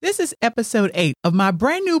This is episode 8 of my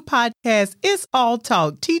brand new podcast, It's All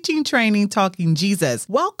Talk, Teaching, Training, Talking Jesus.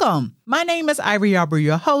 Welcome. My name is Ivory Yarbrough,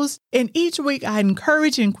 your host, and each week I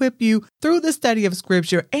encourage and equip you through the study of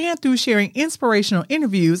Scripture and through sharing inspirational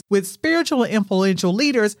interviews with spiritual and influential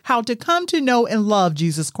leaders how to come to know and love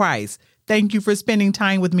Jesus Christ. Thank you for spending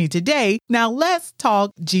time with me today. Now let's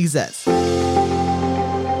talk Jesus.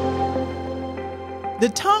 The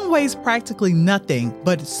tongue weighs practically nothing,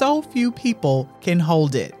 but so few people can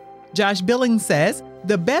hold it. Josh Billings says,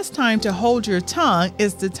 the best time to hold your tongue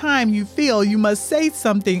is the time you feel you must say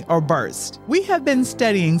something or burst. We have been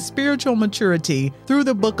studying spiritual maturity through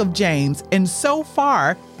the book of James, and so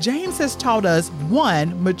far, James has taught us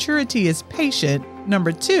 1, maturity is patient,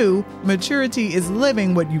 2, maturity is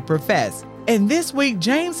living what you profess. And this week,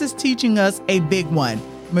 James is teaching us a big one.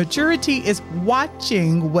 Maturity is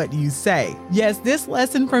watching what you say. Yes, this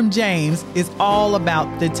lesson from James is all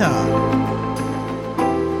about the tongue.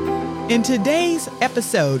 In today's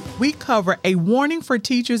episode, we cover a warning for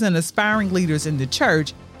teachers and aspiring leaders in the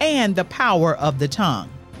church and the power of the tongue.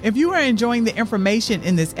 If you are enjoying the information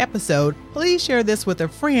in this episode, please share this with a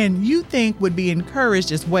friend you think would be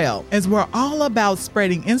encouraged as well, as we're all about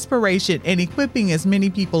spreading inspiration and equipping as many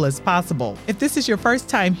people as possible. If this is your first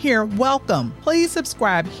time here, welcome. Please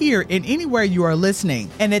subscribe here and anywhere you are listening.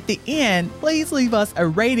 And at the end, please leave us a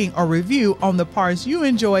rating or review on the parts you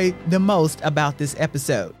enjoy the most about this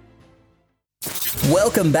episode.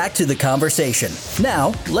 Welcome back to the conversation.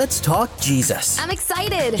 Now, let's talk Jesus. I'm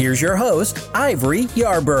excited. Here's your host, Ivory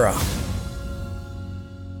Yarbrough.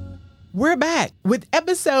 We're back with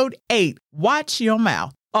episode 8, Watch Your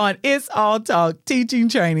Mouth, on It's All Talk, Teaching,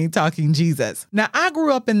 Training, Talking Jesus. Now, I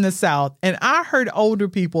grew up in the South, and I heard older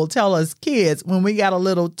people tell us kids when we got a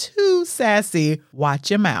little too sassy,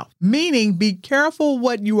 watch your mouth, meaning be careful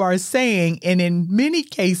what you are saying, and in many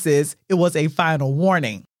cases, it was a final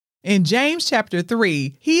warning. In James chapter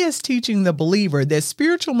 3, he is teaching the believer that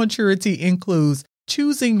spiritual maturity includes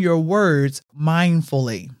choosing your words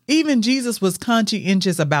mindfully. Even Jesus was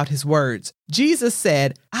conscientious about his words. Jesus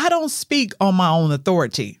said, I don't speak on my own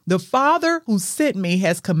authority. The Father who sent me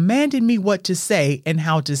has commanded me what to say and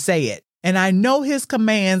how to say it. And I know his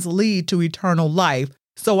commands lead to eternal life,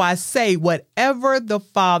 so I say whatever the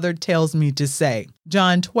Father tells me to say.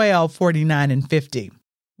 John 12:49 and 50.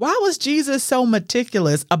 Why was Jesus so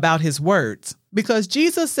meticulous about his words? Because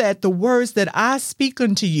Jesus said, the words that I speak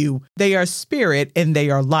unto you, they are spirit and they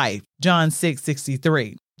are life. John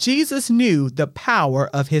 6:63. Jesus knew the power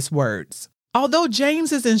of his words. Although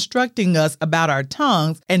James is instructing us about our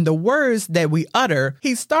tongues and the words that we utter,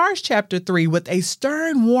 he starts chapter 3 with a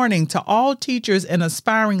stern warning to all teachers and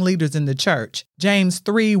aspiring leaders in the church. James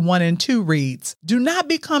 3:1 and 2 reads, Do not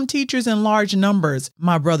become teachers in large numbers,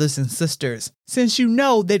 my brothers and sisters, since you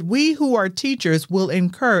know that we who are teachers will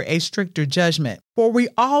incur a stricter judgment. For we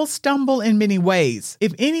all stumble in many ways.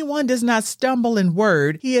 If anyone does not stumble in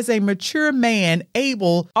word, he is a mature man,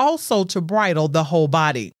 able also to bridle the whole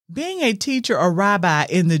body. Being a teacher or rabbi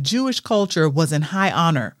in the Jewish culture was in high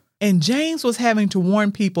honor, and James was having to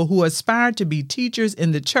warn people who aspired to be teachers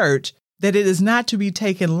in the church that it is not to be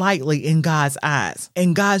taken lightly in God's eyes,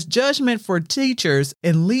 and God's judgment for teachers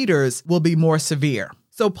and leaders will be more severe.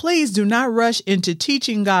 So please do not rush into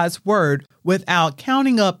teaching God's word without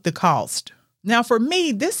counting up the cost. Now, for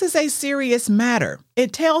me, this is a serious matter.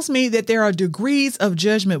 It tells me that there are degrees of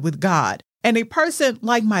judgment with God. And a person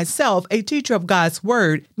like myself, a teacher of God's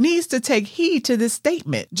word, needs to take heed to this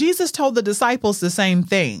statement. Jesus told the disciples the same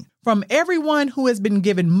thing. From everyone who has been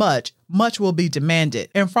given much, much will be demanded.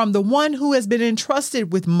 And from the one who has been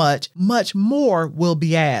entrusted with much, much more will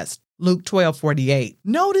be asked. Luke 12:48.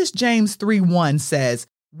 Notice James 3:1 says,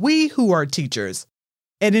 we who are teachers.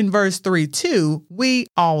 And in verse 3:2, we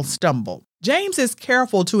all stumble. James is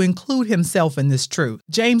careful to include himself in this truth.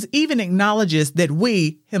 James even acknowledges that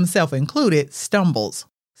we, himself included, stumbles.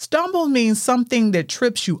 Stumble means something that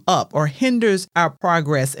trips you up or hinders our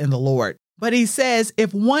progress in the Lord. But he says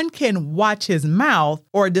if one can watch his mouth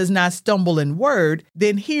or does not stumble in word,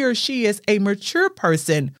 then he or she is a mature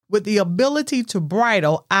person with the ability to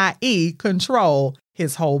bridle, i.e., control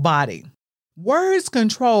his whole body. Words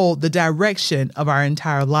control the direction of our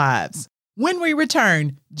entire lives. When we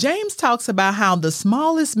return, James talks about how the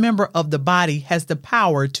smallest member of the body has the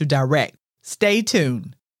power to direct. Stay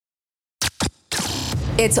tuned.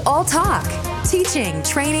 It's All Talk, teaching,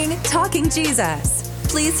 training, talking Jesus.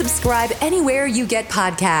 Please subscribe anywhere you get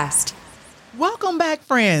podcast. Welcome back,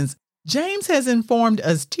 friends. James has informed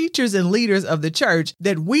us teachers and leaders of the church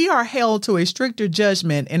that we are held to a stricter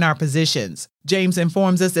judgment in our positions. James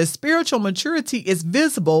informs us that spiritual maturity is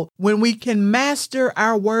visible when we can master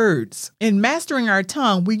our words. In mastering our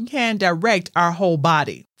tongue, we can direct our whole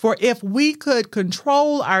body. For if we could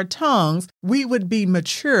control our tongues, we would be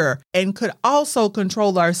mature and could also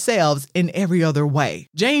control ourselves in every other way.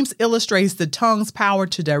 James illustrates the tongue's power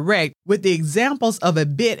to direct with the examples of a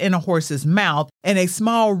bit in a horse's mouth and a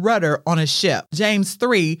small rudder on a ship. James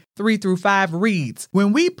 3:3-5 reads,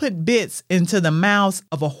 "When we put bits into the mouths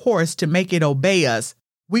of a horse to make it obey us,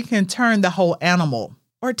 we can turn the whole animal."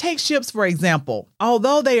 Or take ships, for example.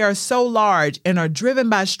 Although they are so large and are driven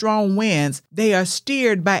by strong winds, they are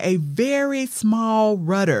steered by a very small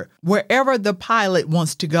rudder wherever the pilot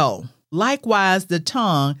wants to go. Likewise, the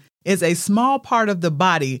tongue is a small part of the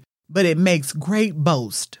body, but it makes great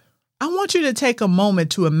boast. I want you to take a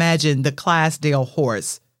moment to imagine the Clydesdale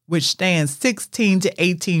horse, which stands 16 to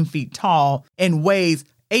 18 feet tall and weighs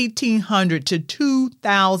 1,800 to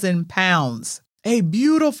 2,000 pounds. A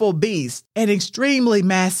beautiful beast and extremely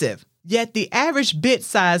massive. Yet the average bit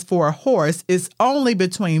size for a horse is only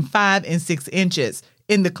between 5 and 6 inches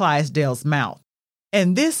in the Clydesdale's mouth.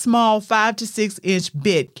 And this small 5 to 6 inch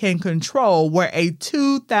bit can control where a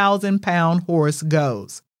 2,000-pound horse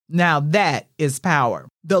goes. Now that is power.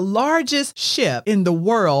 The largest ship in the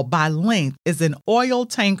world by length is an oil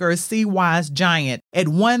tanker Seawise Giant at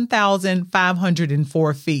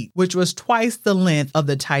 1,504 feet, which was twice the length of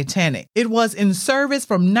the Titanic. It was in service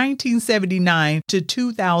from 1979 to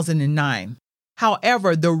 2009.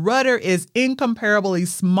 However, the rudder is incomparably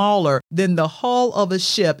smaller than the hull of a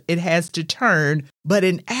ship it has to turn, but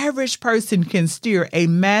an average person can steer a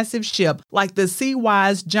massive ship like the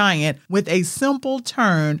Seawise Giant with a simple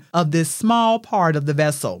turn of this small part of the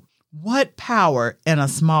vessel. What power in a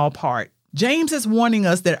small part! James is warning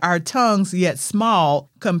us that our tongues, yet small,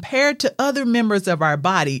 compared to other members of our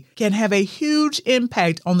body, can have a huge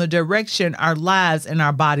impact on the direction our lives and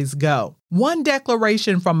our bodies go. One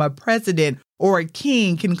declaration from a president or a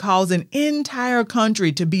king can cause an entire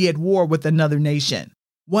country to be at war with another nation.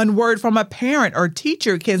 One word from a parent or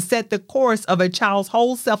teacher can set the course of a child's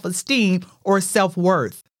whole self-esteem or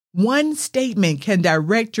self-worth. One statement can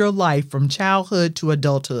direct your life from childhood to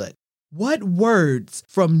adulthood. What words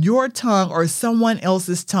from your tongue or someone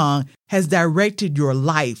else's tongue has directed your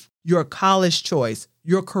life, your college choice,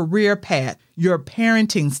 your career path, your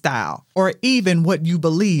parenting style, or even what you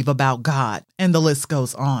believe about God? And the list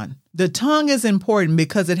goes on. The tongue is important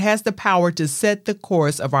because it has the power to set the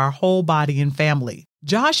course of our whole body and family.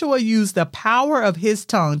 Joshua used the power of his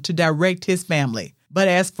tongue to direct his family. But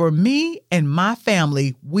as for me and my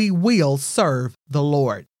family, we will serve the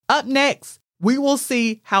Lord. Up next, we will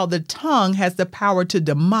see how the tongue has the power to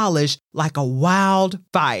demolish like a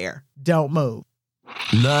wildfire. Don't move.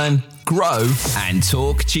 Learn, grow, and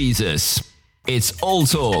talk Jesus. It's All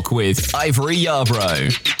Talk with Ivory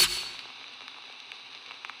Yarbrough.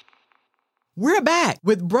 We're back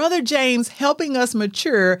with Brother James helping us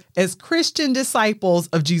mature as Christian disciples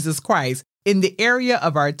of Jesus Christ in the area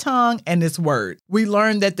of our tongue and its word. We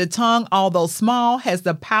learned that the tongue, although small, has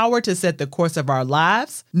the power to set the course of our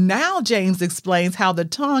lives. Now James explains how the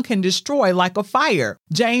tongue can destroy like a fire.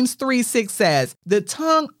 James 3:6 says, "The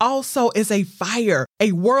tongue also is a fire,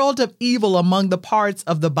 a world of evil among the parts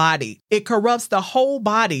of the body. It corrupts the whole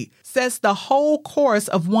body, sets the whole course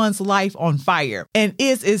of one's life on fire, and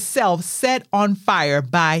is itself set on fire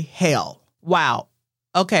by hell." Wow.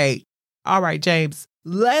 Okay. All right, James.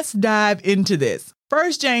 Let's dive into this.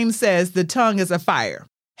 First, James says the tongue is a fire.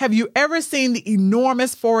 Have you ever seen the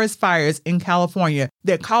enormous forest fires in California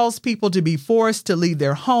that cause people to be forced to leave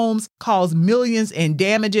their homes, cause millions in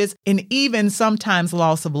damages, and even sometimes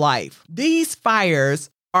loss of life? These fires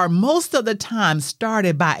are most of the time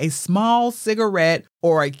started by a small cigarette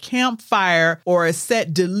or a campfire or a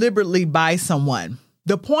set deliberately by someone.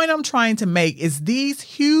 The point I'm trying to make is these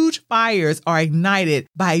huge fires are ignited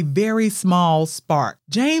by a very small spark.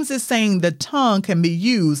 James is saying the tongue can be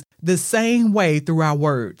used the same way through our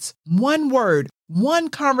words. One word, one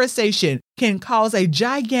conversation can cause a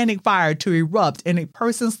gigantic fire to erupt in a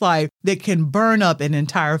person's life that can burn up an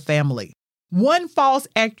entire family. One false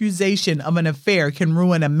accusation of an affair can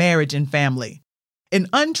ruin a marriage and family. An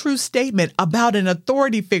untrue statement about an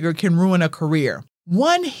authority figure can ruin a career.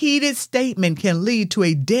 One heated statement can lead to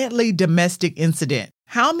a deadly domestic incident.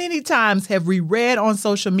 How many times have we read on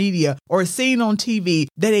social media or seen on TV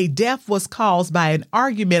that a death was caused by an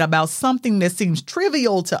argument about something that seems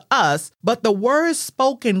trivial to us, but the words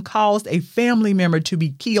spoken caused a family member to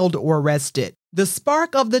be killed or arrested? The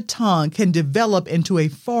spark of the tongue can develop into a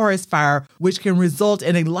forest fire, which can result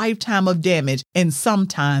in a lifetime of damage and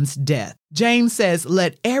sometimes death. James says,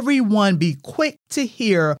 let everyone be quick to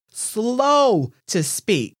hear, slow to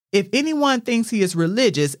speak. If anyone thinks he is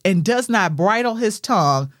religious and does not bridle his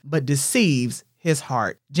tongue, but deceives his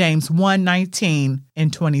heart. James 1:19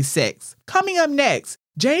 and 26. Coming up next,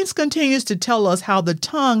 James continues to tell us how the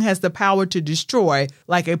tongue has the power to destroy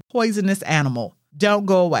like a poisonous animal. Don't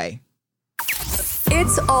go away.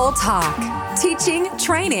 It's All Talk. Teaching,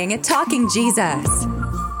 training, talking Jesus.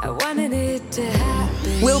 I wanted it to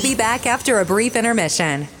happen. We'll be back after a brief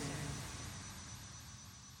intermission.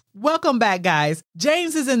 Welcome back, guys.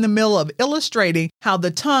 James is in the middle of illustrating how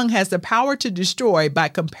the tongue has the power to destroy by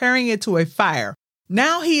comparing it to a fire.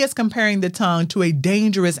 Now he is comparing the tongue to a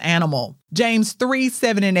dangerous animal. James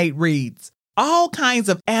 3:7-8 reads, all kinds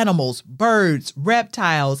of animals, birds,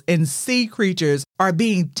 reptiles, and sea creatures are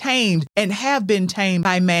being tamed and have been tamed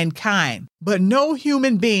by mankind, but no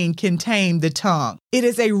human being can tame the tongue. It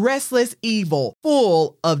is a restless evil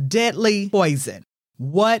full of deadly poison.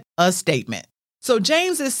 What a statement. So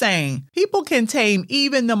James is saying people can tame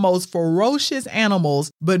even the most ferocious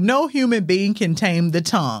animals, but no human being can tame the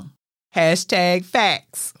tongue.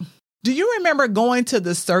 #facts. Do you remember going to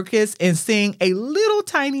the circus and seeing a little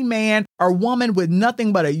tiny man or woman with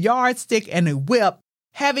nothing but a yardstick and a whip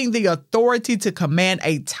having the authority to command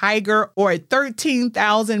a tiger or a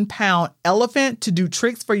 13,000-pound elephant to do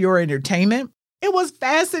tricks for your entertainment? It was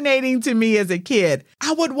fascinating to me as a kid.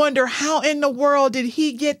 I would wonder how in the world did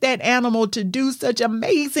he get that animal to do such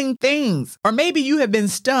amazing things? Or maybe you have been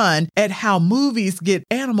stunned at how movies get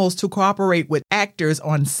animals to cooperate with actors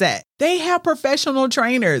on set. They have professional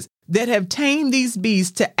trainers that have tamed these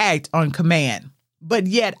beasts to act on command. But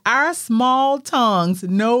yet our small tongues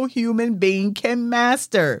no human being can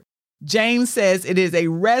master. James says it is a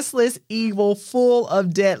restless evil full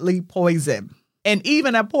of deadly poison. And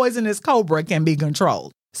even a poisonous cobra can be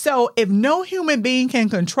controlled. So if no human being can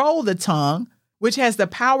control the tongue, which has the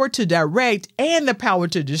power to direct and the power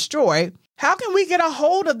to destroy, how can we get a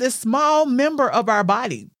hold of this small member of our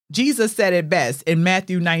body? Jesus said it best in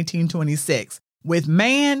Matthew 19:26. With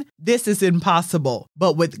man, this is impossible,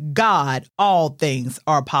 but with God, all things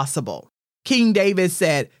are possible. King David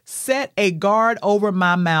said, set a guard over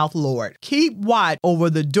my mouth, Lord. Keep watch over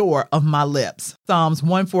the door of my lips. Psalms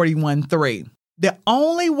 141:3. The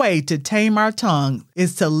only way to tame our tongue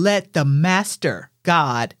is to let the master,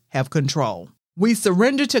 God, have control. We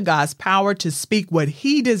surrender to God's power to speak what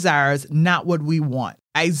he desires, not what we want.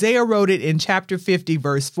 Isaiah wrote it in chapter 50,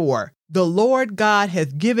 verse 4. The Lord God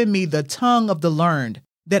hath given me the tongue of the learned,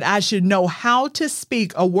 that I should know how to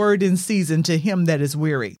speak a word in season to him that is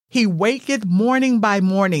weary. He waketh morning by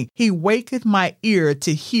morning. He waketh my ear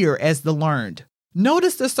to hear as the learned.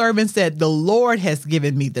 Notice the servant said, the Lord has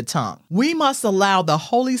given me the tongue. We must allow the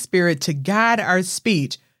Holy Spirit to guide our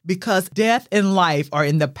speech because death and life are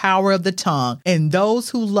in the power of the tongue, and those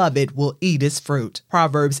who love it will eat its fruit.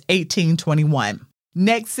 Proverbs 18:21.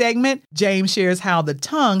 Next segment, James shares how the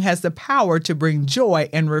tongue has the power to bring joy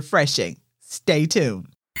and refreshing. Stay tuned.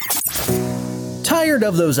 Tired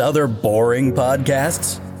of those other boring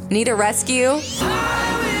podcasts? Need a rescue?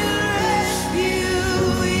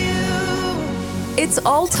 It's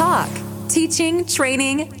All Talk. Teaching,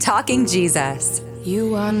 training, talking Jesus.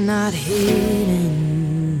 You are not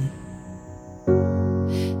hidden.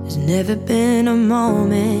 There's never been a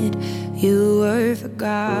moment you were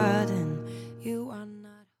forgotten. You are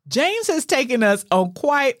not. James has taken us on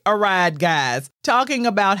quite a ride, guys, talking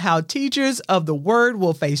about how teachers of the word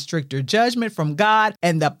will face stricter judgment from God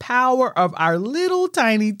and the power of our little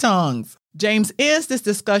tiny tongues. James ends this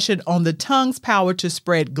discussion on the tongue's power to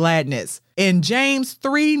spread gladness. In James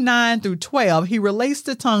 3:9-12, he relates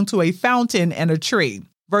the tongue to a fountain and a tree.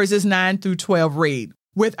 Verses 9-12 read,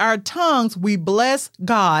 with our tongues we bless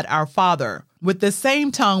God our Father. With the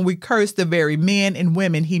same tongue we curse the very men and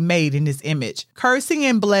women he made in his image. Cursing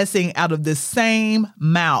and blessing out of the same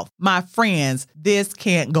mouth. My friends, this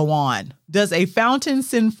can't go on. Does a fountain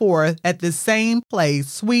send forth at the same place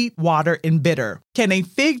sweet water and bitter? Can a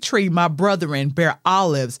fig tree, my brethren, bear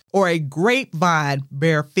olives, or a grapevine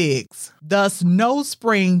bear figs? Thus no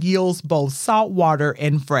spring yields both salt water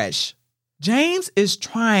and fresh. James is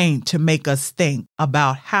trying to make us think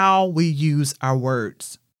about how we use our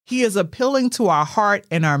words. He is appealing to our heart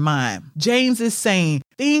and our mind. James is saying,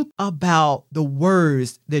 think about the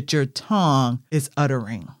words that your tongue is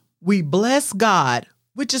uttering. We bless God,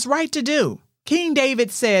 which is right to do. King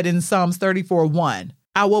David said in Psalms 34:1,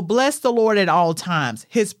 I will bless the Lord at all times.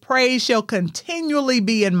 His praise shall continually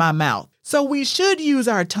be in my mouth. So we should use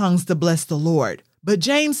our tongues to bless the Lord. But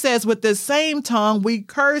James says with the same tongue, we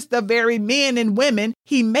curse the very men and women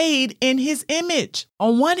he made in his image.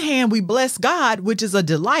 On one hand, we bless God, which is a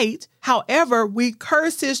delight. However, we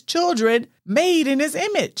curse his children made in his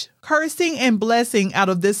image. Cursing and blessing out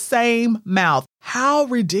of the same mouth. How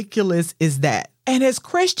ridiculous is that? And as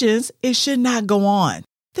Christians, it should not go on.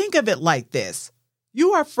 Think of it like this.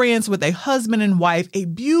 You are friends with a husband and wife, a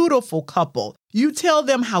beautiful couple. You tell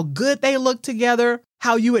them how good they look together,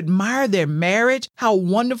 how you admire their marriage, how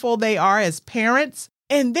wonderful they are as parents.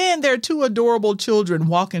 And then their two adorable children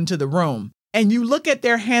walk into the room. And you look at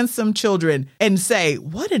their handsome children and say,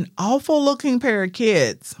 what an awful looking pair of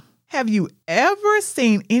kids. Have you ever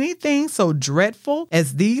seen anything so dreadful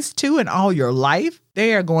as these two in all your life?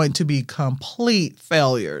 They are going to be complete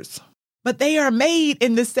failures. But they are made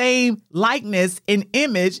in the same likeness and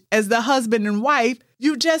image as the husband and wife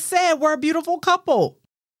you just said were a beautiful couple.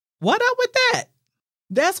 What up with that?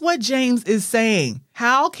 That's what James is saying.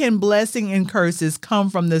 How can blessing and curses come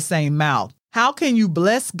from the same mouth? How can you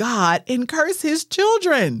bless God and curse his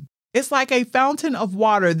children? It's like a fountain of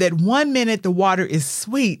water that 1 minute the water is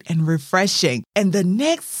sweet and refreshing, and the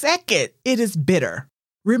next second it is bitter.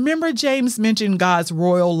 Remember, James mentioned God's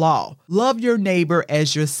royal law. Love your neighbor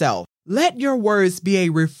as yourself. Let your words be a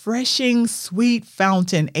refreshing, sweet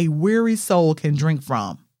fountain a weary soul can drink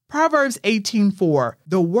from. Proverbs 18:4,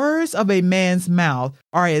 the words of a man's mouth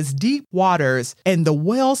are as deep waters, and the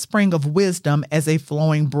wellspring of wisdom as a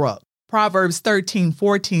flowing brook. Proverbs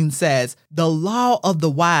 13:14 says, the law of the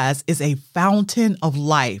wise is a fountain of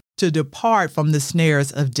life to depart from the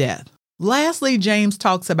snares of death. Lastly, James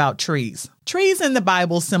talks about trees. Trees in the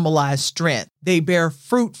Bible symbolize strength. They bear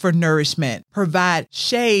fruit for nourishment, provide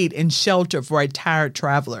shade and shelter for a tired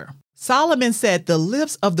traveler. Solomon said, the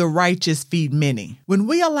lips of the righteous feed many. When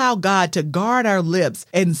we allow God to guard our lips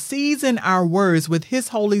and season our words with his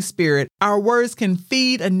Holy Spirit, our words can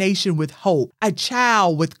feed a nation with hope, a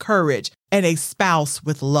child with courage, and a spouse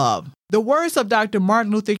with love. The words of Dr.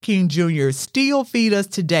 Martin Luther King Jr. still feed us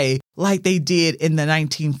today like they did in the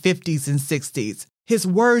 1950s and 60s. His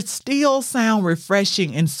words still sound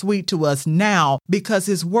refreshing and sweet to us now because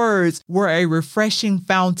his words were a refreshing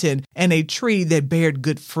fountain and a tree that bared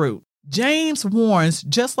good fruit. James warns,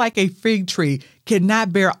 just like a fig tree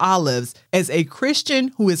cannot bear olives, as a Christian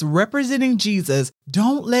who is representing Jesus,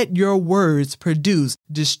 don't let your words produce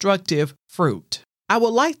destructive fruit. I would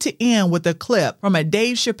like to end with a clip from a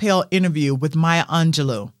Dave Chappelle interview with Maya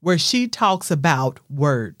Angelou, where she talks about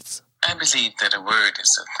words. I believe that a word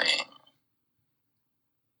is a thing.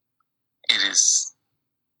 It is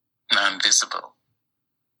non-visible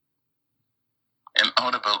and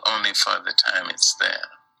audible only for the time it's there.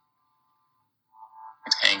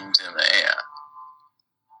 It hangs in the air.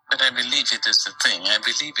 But I believe it is a thing. I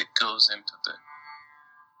believe it goes into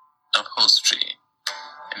the upholstery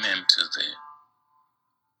and into the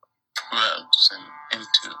rugs and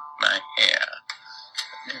into my hair,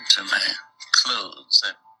 into my clothes,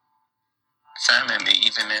 and finally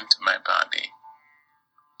even into my body.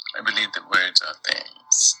 I believe that words are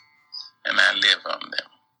things, and I live on them.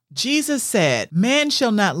 Jesus said, man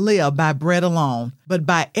shall not live by bread alone, but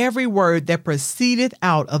by every word that proceedeth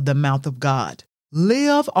out of the mouth of God.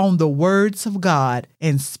 Live on the words of God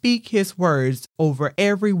and speak his words over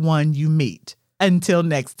everyone you meet. Until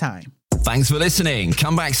next time. Thanks for listening.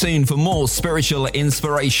 Come back soon for more spiritual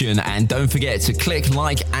inspiration, and don't forget to click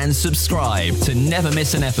like and subscribe to never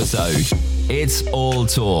miss an episode. It's All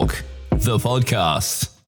Talk, the podcast.